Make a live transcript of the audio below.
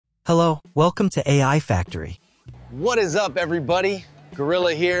Hello, welcome to AI Factory. What is up, everybody?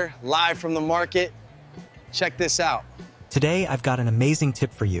 Gorilla here, live from the market. Check this out. Today, I've got an amazing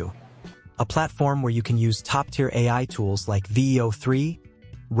tip for you. A platform where you can use top-tier AI tools like VEO3,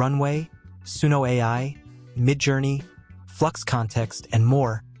 Runway, Suno AI, Midjourney, Flux Kontext, and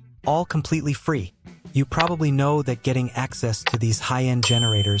more, all completely free. You probably know that getting access to these high-end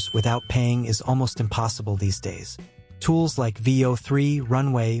generators without paying is almost impossible these days. Tools like VEO3,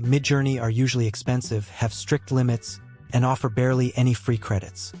 Runway, Midjourney are usually expensive, have strict limits, and offer barely any free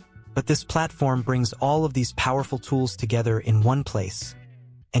credits. But this platform brings all of these powerful tools together in one place,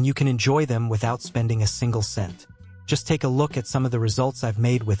 and you can enjoy them without spending a single cent. Just take a look at some of the results I've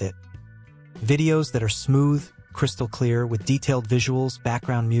made with it. Videos that are smooth, crystal clear, with detailed visuals,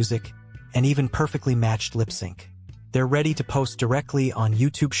 background music, and even perfectly matched lip sync. They're ready to post directly on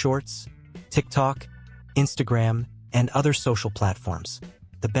YouTube Shorts, TikTok, Instagram, and other social platforms.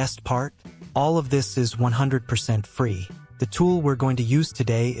 The best part? All of this is 100% free. The tool we're going to use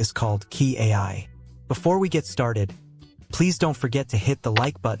today is called Kie AI. Before we get started, please don't forget to hit the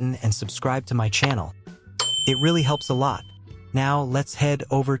like button and subscribe to my channel. It really helps a lot. Now let's head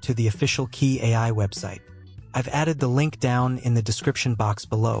over to the official Kie AI website. I've added the link down in the description box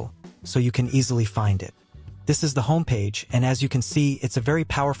below, so you can easily find it. This is the homepage, and as you can see, it's a very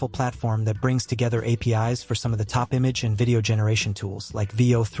powerful platform that brings together APIs for some of the top image and video generation tools like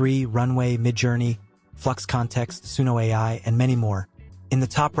VEO3, Runway, Midjourney, Flux Context, Suno AI, and many more. In the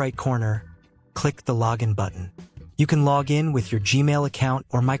top right corner, click the Login button. You can log in with your Gmail account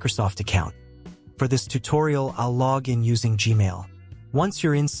or Microsoft account. For this tutorial, I'll log in using Gmail. Once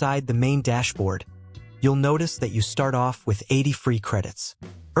you're inside the main dashboard, you'll notice that you start off with 80 free credits.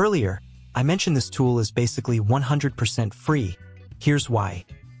 Earlier, I mentioned this tool is basically 100% free. Here's why.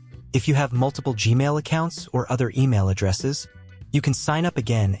 If you have multiple Gmail accounts or other email addresses, you can sign up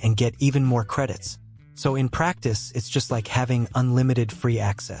again and get even more credits. So in practice, it's just like having unlimited free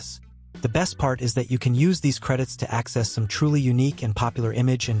access. The best part is that you can use these credits to access some truly unique and popular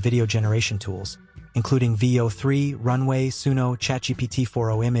image and video generation tools, including VEO3, Runway, Suno, ChatGPT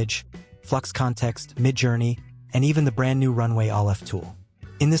 4o Image, Flux Context, Midjourney, and even the brand new Runway Aleph tool.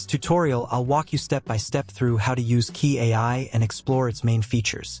 In this tutorial, I'll walk you step by step through how to use Kie AI and explore its main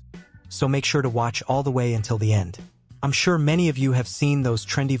features. So make sure to watch all the way until the end. I'm sure many of you have seen those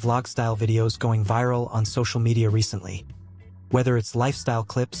trendy vlog-style videos going viral on social media recently, whether it's lifestyle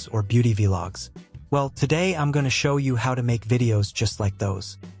clips or beauty vlogs. Well, today I'm going to show you how to make videos just like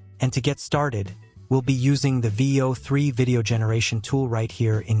those. And to get started, we'll be using the VEO3 video generation tool right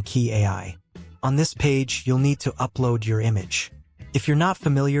here in Kie AI. On this page, you'll need to upload your image. If you're not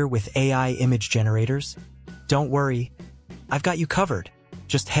familiar with AI image generators, don't worry, I've got you covered.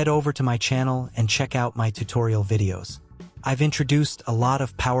 Just head over to my channel and check out my tutorial videos. I've introduced a lot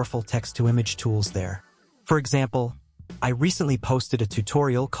of powerful text-to-image tools there. For example, I recently posted a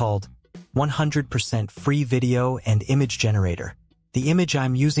tutorial called 100% Free Video and Image Generator. The image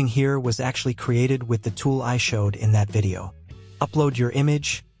I'm using here was actually created with the tool I showed in that video. Upload your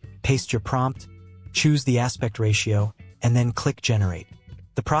image, paste your prompt, choose the aspect ratio, and then click Generate.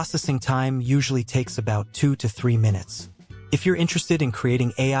 The processing time usually takes about 2 to 3 minutes. If you're interested in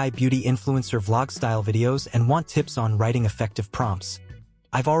creating AI beauty influencer vlog-style videos and want tips on writing effective prompts,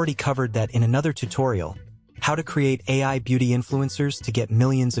 I've already covered that in another tutorial, how to create AI beauty influencers to get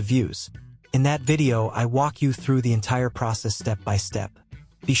millions of views. In that video, I walk you through the entire process step by step.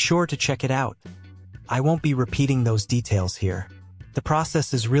 Be sure to check it out. I won't be repeating those details here. The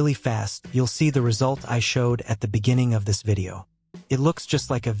process is really fast. You'll see the result I showed at the beginning of this video. It looks just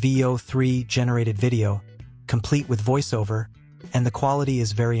like a VEO3 generated video, complete with voiceover, and the quality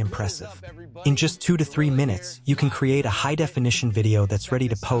is very impressive. In just 2 to 3 minutes, you can create a high-definition video that's ready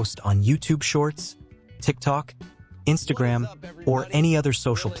to post on YouTube Shorts, TikTok, Instagram, or any other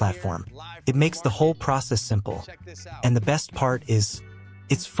social platform. It makes the whole process simple. And the best part is,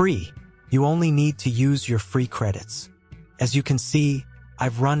 it's free. You only need to use your free credits. As you can see,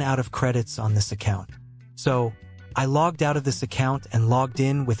 I've run out of credits on this account. So, I logged out of this account and logged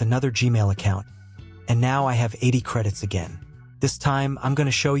in with another Gmail account. And now I have 80 credits again. This time, I'm going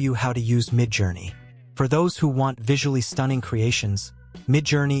to show you how to use Midjourney. For those who want visually stunning creations,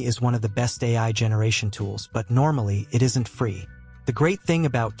 Midjourney is one of the best AI generation tools, but normally it isn't free. The great thing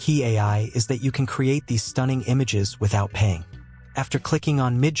about Kie AI is that you can create these stunning images without paying. After clicking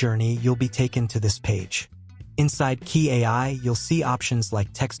on Midjourney, you'll be taken to this page. Inside Kie AI, you'll see options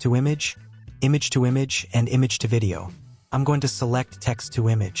like text-to-image, image-to-image, and image-to-video. I'm going to select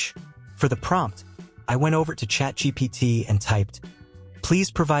text-to-image. For the prompt, I went over to ChatGPT and typed,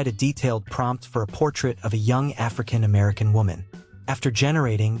 "Please provide a detailed prompt for a portrait of a young African-American woman." After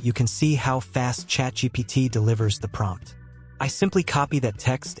generating, you can see how fast ChatGPT delivers the prompt. I simply copy that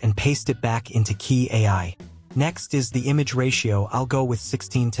text and paste it back into Kie AI. Next is the image ratio. I'll go with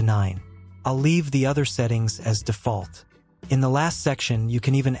 16:9. I'll leave the other settings as default. In the last section, you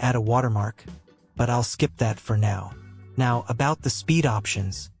can even add a watermark, but I'll skip that for now. Now, about the speed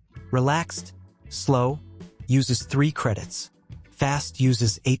options. Relaxed, slow, uses 3 credits. Fast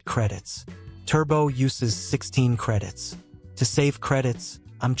uses 8 credits. Turbo uses 16 credits. To save credits,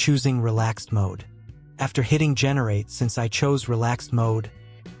 I'm choosing relaxed mode. After hitting generate, since I chose relaxed mode,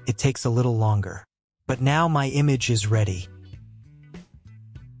 it takes a little longer. But now my image is ready.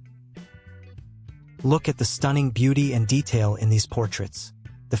 Look at the stunning beauty and detail in these portraits.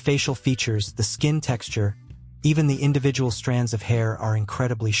 The facial features, the skin texture, even the individual strands of hair are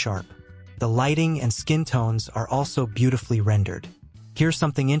incredibly sharp. The lighting and skin tones are also beautifully rendered. Here's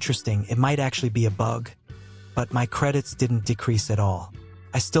something interesting, it might actually be a bug, but my credits didn't decrease at all.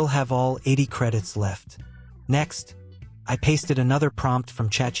 I still have all 80 credits left. Next, I pasted another prompt from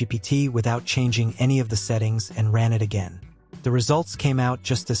ChatGPT without changing any of the settings and ran it again. The results came out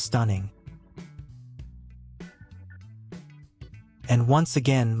just as stunning. And once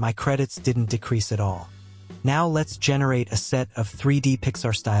again, my credits didn't decrease at all. Now let's generate a set of 3D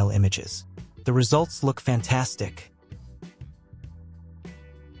Pixar-style images. The results look fantastic.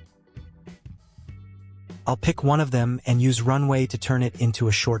 I'll pick one of them and use Runway to turn it into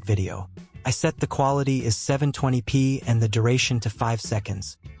a short video. I set the quality is 720p and the duration to 5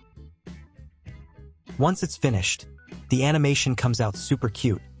 seconds. Once it's finished, the animation comes out super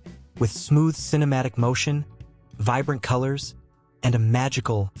cute, with smooth cinematic motion, vibrant colors, and a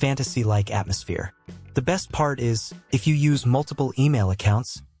magical, fantasy-like atmosphere. The best part is, if you use multiple email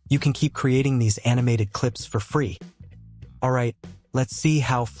accounts, you can keep creating these animated clips for free. Alright, let's see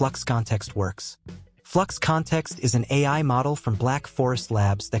how Flux Context works. Flux Context is an AI model from Black Forest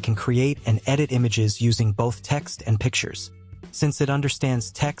Labs that can create and edit images using both text and pictures. Since it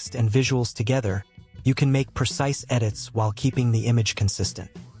understands text and visuals together, you can make precise edits while keeping the image consistent.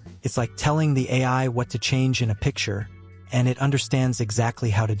 It's like telling the AI what to change in a picture, and it understands exactly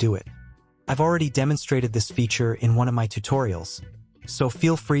how to do it. I've already demonstrated this feature in one of my tutorials, so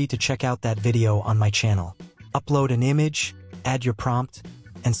feel free to check out that video on my channel. Upload an image, add your prompt,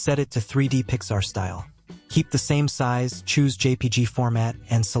 and set it to 3D Pixar style. Keep the same size, choose JPG format,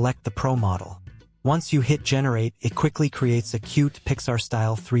 and select the Pro model. Once you hit generate, it quickly creates a cute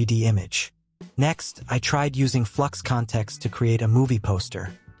Pixar-style 3D image. Next, I tried using Flux Context to create a movie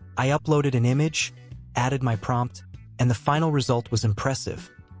poster. I uploaded an image, added my prompt, and the final result was impressive.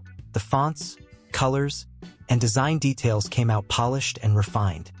 The fonts, colors, and design details came out polished and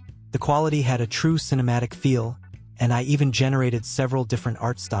refined. The quality had a true cinematic feel, and I even generated several different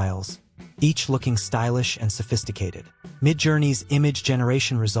art styles, each looking stylish and sophisticated. Midjourney's image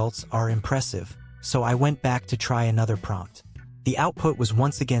generation results are impressive, so I went back to try another prompt. The output was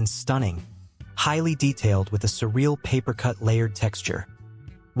once again stunning, highly detailed with a surreal paper-cut layered texture,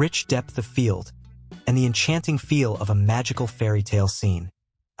 rich depth of field, and the enchanting feel of a magical fairy tale scene.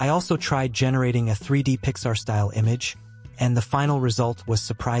 I also tried generating a 3D Pixar-style image, and the final result was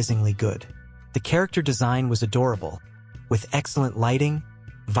surprisingly good. The character design was adorable, with excellent lighting,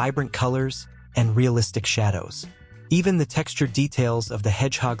 vibrant colors, and realistic shadows. Even the textured details of the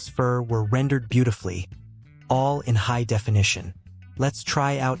hedgehog's fur were rendered beautifully, all in high definition. Let's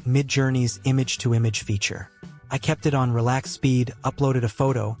try out Midjourney's image-to-image feature. I kept it on relaxed speed, uploaded a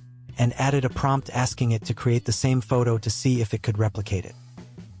photo, and added a prompt asking it to create the same photo to see if it could replicate it.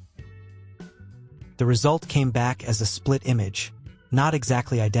 The result came back as a split image, not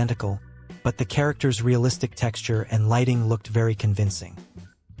exactly identical, but the character's realistic texture and lighting looked very convincing.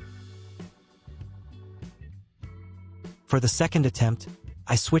 For the second attempt,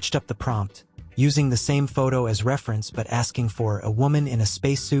 I switched up the prompt, using the same photo as reference but asking for a woman in a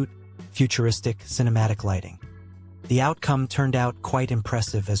spacesuit, futuristic, cinematic lighting. The outcome turned out quite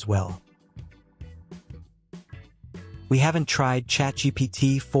impressive as well. We haven't tried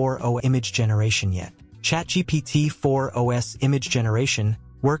ChatGPT 4o image generation yet. ChatGPT 4o's image generation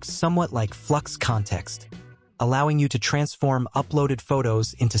works somewhat like Flux Context, allowing you to transform uploaded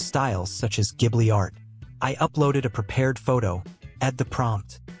photos into styles such as Ghibli art. I uploaded a prepared photo, add the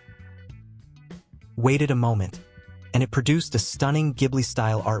prompt, waited a moment, and it produced a stunning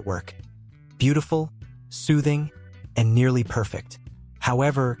Ghibli-style artwork. Beautiful, soothing, and nearly perfect.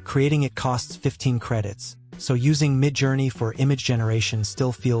 However, creating it costs 15 credits, so using Midjourney for image generation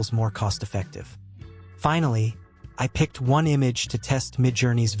still feels more cost-effective. Finally, I picked one image to test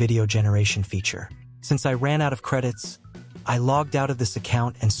Midjourney's video generation feature. Since I ran out of credits, I logged out of this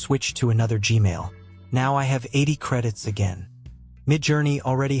account and switched to another Gmail. Now I have 80 credits again. Midjourney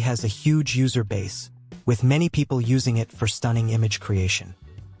already has a huge user base, with many people using it for stunning image creation.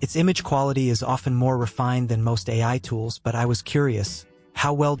 Its image quality is often more refined than most AI tools, but I was curious,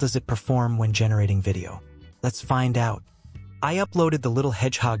 how well does it perform when generating video? Let's find out. I uploaded the little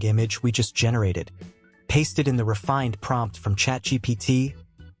hedgehog image we just generated, pasted in the refined prompt from ChatGPT,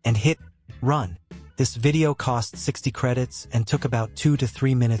 and hit run. This video cost 60 credits and took about 2 to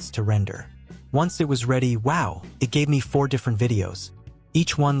 3 minutes to render. Once it was ready, wow, it gave me 4 different videos.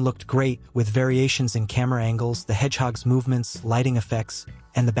 Each one looked great, with variations in camera angles, the hedgehog's movements, lighting effects,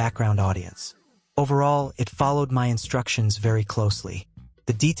 and the background audience. Overall, it followed my instructions very closely.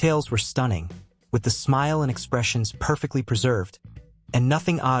 The details were stunning, with the smile and expressions perfectly preserved, and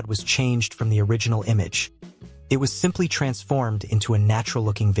nothing odd was changed from the original image. It was simply transformed into a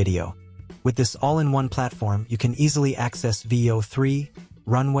natural-looking video. With this all-in-one platform, you can easily access VEO3,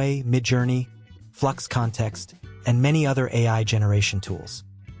 Runway, Midjourney, Flux Context, and many other AI generation tools.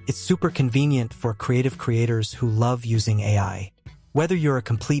 It's super convenient for creative creators who love using AI. Whether you're a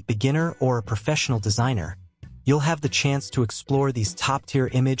complete beginner or a professional designer, you'll have the chance to explore these top-tier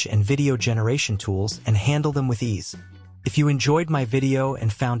image and video generation tools and handle them with ease. If you enjoyed my video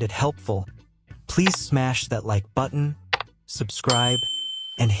and found it helpful, please smash that like button, subscribe,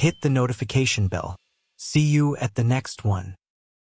 and hit the notification bell. See you at the next one.